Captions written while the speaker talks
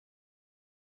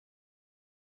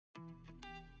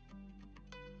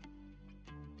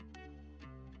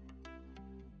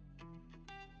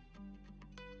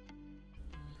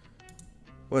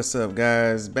What's up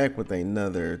guys, back with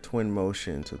another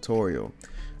Twinmotion tutorial.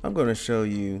 I'm going to show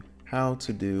you how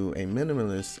to do a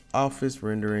minimalist office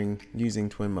rendering using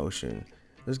Twinmotion.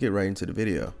 Let's get right into the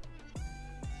video.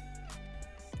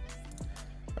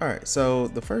 Alright, so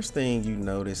the first thing you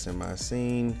notice in my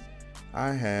scene,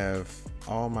 I have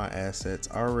all my assets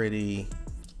already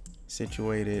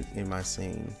situated in my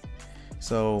scene.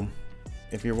 So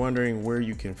if you're wondering where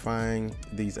you can find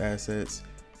these assets,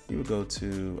 you would go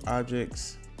to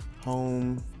Objects,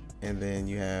 Home, and then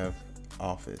you have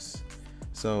Office.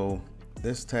 So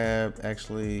this tab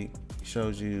actually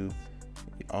shows you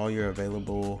all your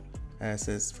available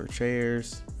assets for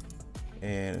chairs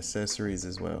and accessories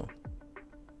as well.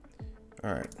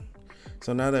 All right,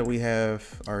 so now that we have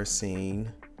our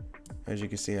scene, as you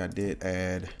can see, I did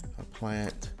add a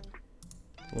plant,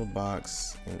 a little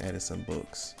box, and added some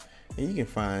books. And you can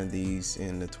find these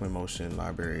in the Twinmotion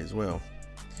library as well.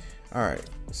 All right,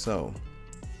 so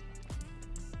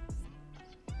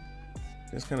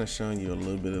just kind of showing you a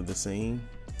little bit of the scene.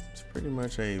 It's pretty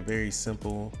much a very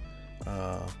simple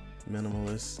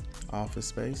minimalist office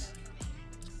space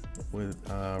with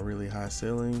a really high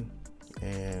ceiling,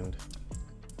 and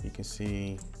you can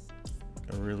see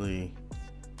a really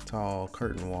tall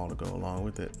curtain wall to go along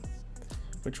with it,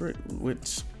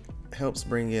 which helps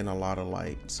bring in a lot of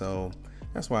light. So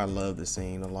that's why I love the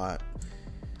scene a lot.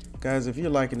 Guys, if you're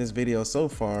liking this video so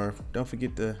far, don't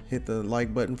forget to hit the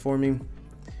like button for me.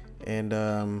 And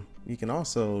you can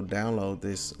also download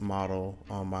this model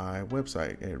on my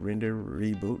website at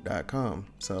reboot.com.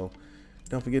 So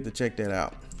don't forget to check that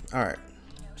out. All right,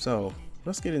 so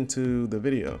let's get into the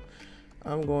video.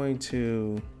 I'm going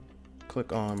to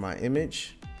click on my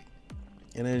image.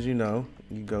 And as you know,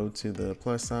 you go to the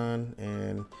plus sign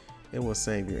and it will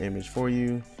save your image for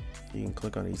you. You can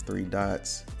click on these three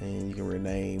dots and you can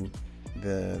rename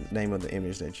the name of the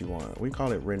image that you want. We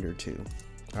call it render 2.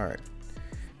 All right.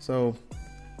 So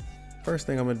first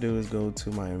thing I'm gonna do is go to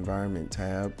my environment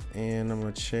tab and I'm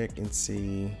gonna check and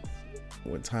see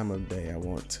what time of day I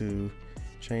want to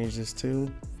change this to.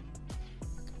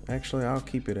 Actually, I'll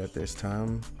keep it at this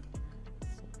time.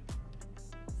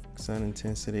 Sun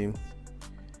intensity,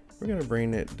 we're gonna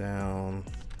bring it down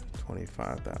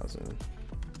 25,000.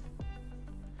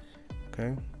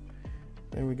 Okay,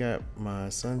 then we got my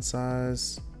sun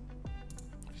size,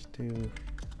 just do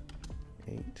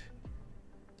 8.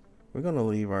 We're gonna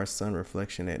leave our sun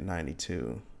reflection at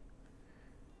 92.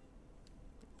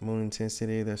 Moon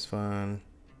intensity, that's fine.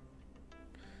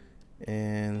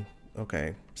 And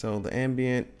okay, so the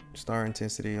ambient, star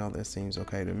intensity, all that seems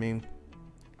okay to me.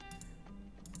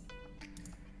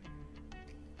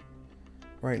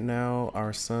 Right now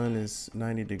our sun is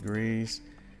 90 degrees.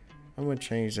 I'm gonna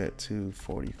change that to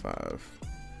 45.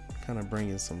 Kind of bring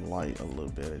in some light a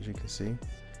little bit, as you can see.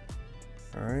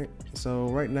 All right, so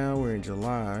right now we're in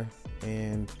July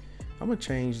and I'm gonna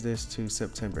change this to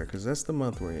September because that's the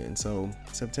month we're in. So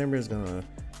September is gonna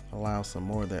allow some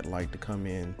more of that light to come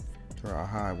in through our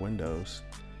high windows.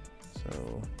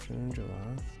 So June, July,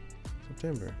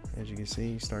 September. As you can see,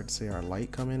 you start to see our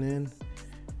light coming in.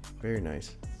 Very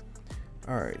nice.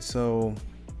 All right, so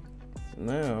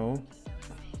now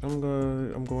I'm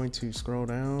going to scroll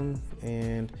down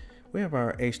and we have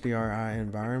our HDRI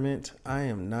environment. I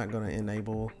am not going to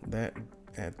enable that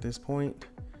at this point.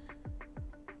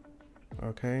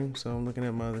 Okay, so I'm looking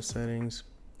at my other settings.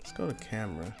 Let's go to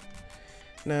camera.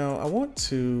 Now I'm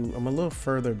a little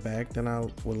further back than I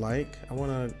would like. I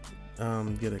want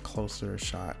to get a closer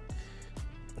shot.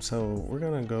 So we're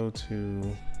going to go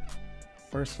to,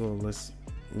 first of all, let's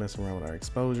mess around with our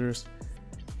exposures.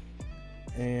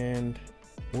 And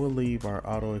we'll leave our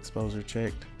auto exposure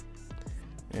checked.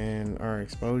 And our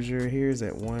exposure here is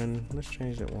at 1. Let's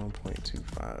change that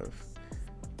 1.25.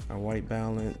 Our white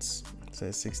balance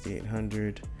says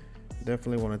 6800.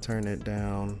 Definitely want to turn it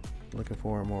down. Looking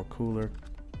for a more cooler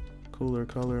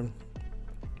color.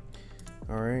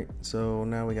 All right, so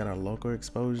now we got our local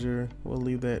exposure. We'll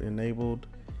leave that enabled.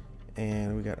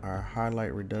 And we got our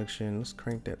highlight reduction. Let's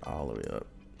crank that all the way up.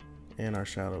 And our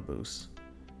shadow boost.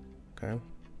 Okay.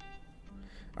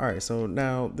 All right, so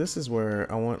now this is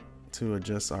where I want to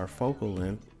adjust our focal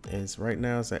length. Is right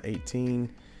now it's at 18.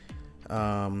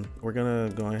 We're gonna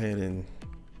go ahead and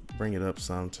bring it up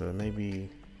some to maybe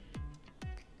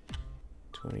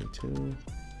 22.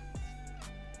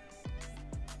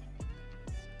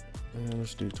 And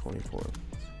let's do 24.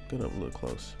 Get up a little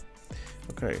close.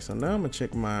 Okay, so now I'm gonna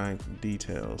check my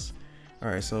details. All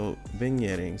right, so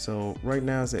vignetting. So right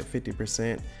now it's at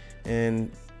 50%.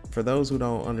 And for those who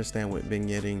don't understand what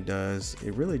vignetting does,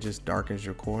 it really just darkens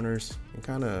your corners and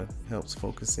kind of helps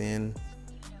focus in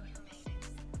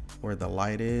where the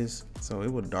light is. So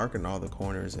it will darken all the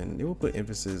corners and it will put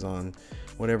emphasis on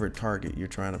whatever target you're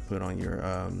trying to put on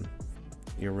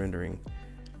your rendering.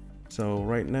 So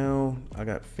right now I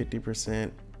got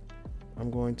 50%. I'm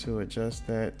going to adjust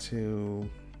that to,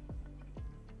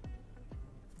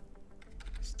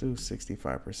 let's do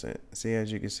 65%. See,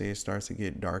 as you can see, it starts to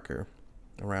get darker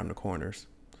around the corners.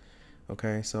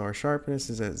 Okay, so our sharpness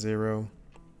is at 0.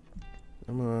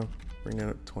 I'm gonna bring that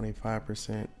up to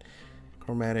 25%.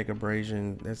 Chromatic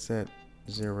abrasion, that's at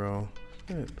 0,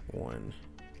 at 1.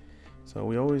 So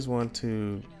we always want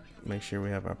to make sure we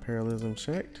have our parallelism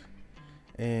checked,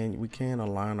 and we can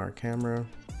align our camera.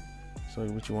 So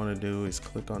what you want to do is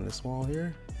click on this wall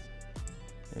here,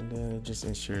 and then it just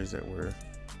ensures that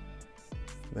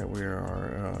we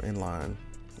are in line.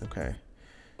 Okay,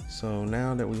 so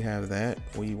now that we have that,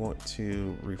 we want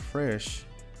to refresh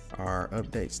our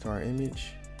updates to our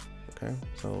image. Okay,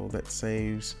 so that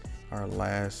saves our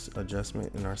last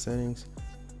adjustment in our settings.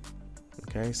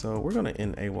 Okay, so we're going to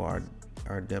enable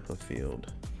our depth of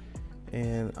field,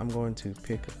 and I'm going to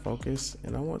pick a focus,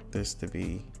 and I want this to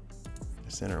be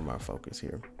the center of my focus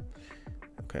here.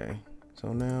 Okay,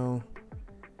 so now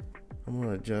I'm going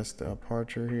to adjust the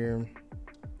aperture here.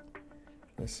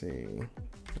 Let's see,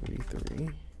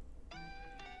 V3.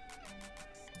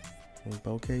 And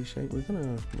bokeh shape, we're gonna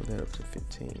move that up to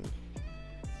 15.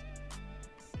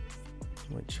 I'm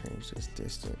gonna change this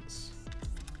distance.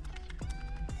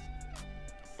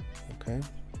 Okay.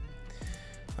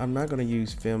 I'm not gonna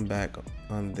use film back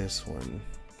on this one.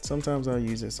 Sometimes I'll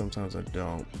use it, sometimes I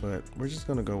don't, but we're just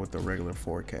gonna go with the regular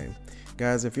 4K.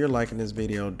 Guys, if you're liking this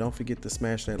video, don't forget to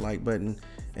smash that like button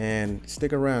and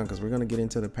stick around because we're gonna get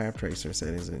into the path tracer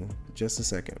settings in just a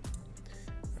second.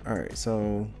 All right,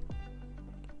 so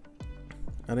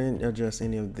I didn't adjust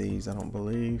any of these, I don't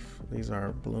believe. These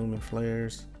are bloom and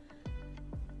flares.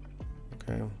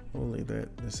 Okay, we'll leave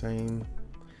that the same.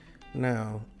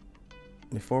 Now,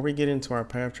 before we get into our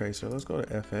path tracer, let's go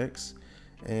to FX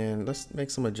and let's make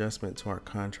some adjustment to our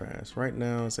contrast. Right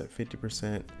now it's at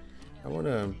 50%. I want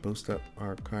to boost up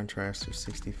our contrast to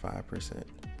 65%.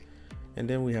 And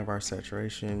then we have our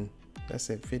saturation, that's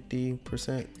at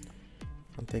 50%.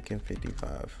 I'm thinking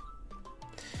 55.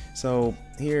 So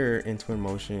here in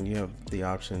Twinmotion, you have the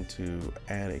option to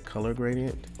add a color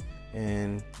gradient,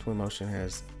 and Twinmotion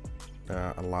has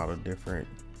a lot of different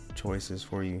choices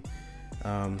for you.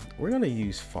 We're gonna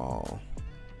use fall.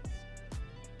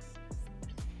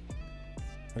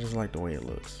 I just like the way it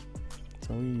looks.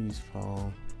 So we use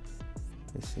fall.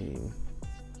 Let's see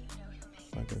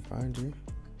if I can find you.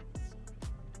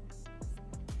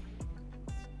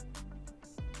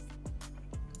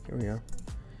 Here we go.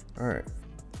 All right.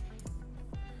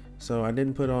 So I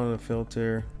didn't put on a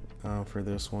filter for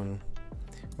this one.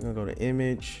 We're gonna go to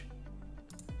image.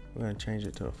 We're gonna change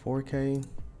it to a 4K.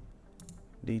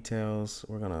 Details,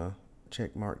 we're gonna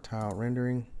check mark tile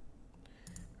rendering.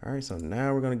 All right, so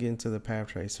now we're gonna get into the path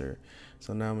tracer.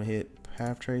 So now I'm gonna hit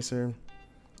path tracer,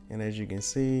 and as you can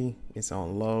see, it's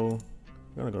on low.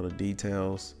 We're gonna go to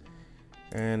details,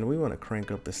 and we wanna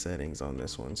crank up the settings on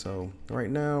this one. So right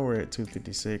now we're at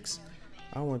 256.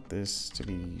 I want this to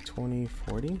be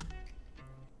 2040,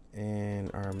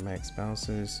 and our max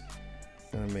bounces,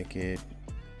 gonna make it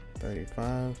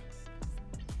 35,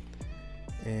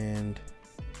 and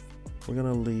we're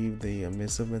gonna leave the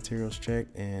emissive materials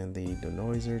checked and the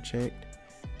denoiser checked,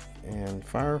 and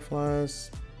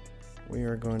fireflies, we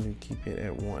are going to keep it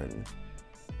at 1.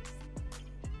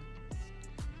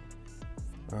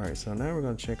 All right, so now we're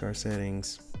gonna check our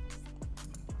settings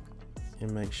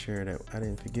and make sure that I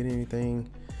didn't forget anything,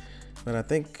 but I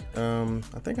think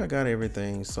I got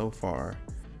everything so far.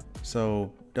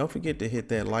 So don't forget to hit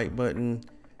that like button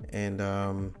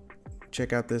and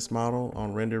check out this model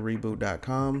on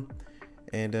renderreboot.com,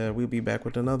 and we'll be back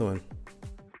with another one.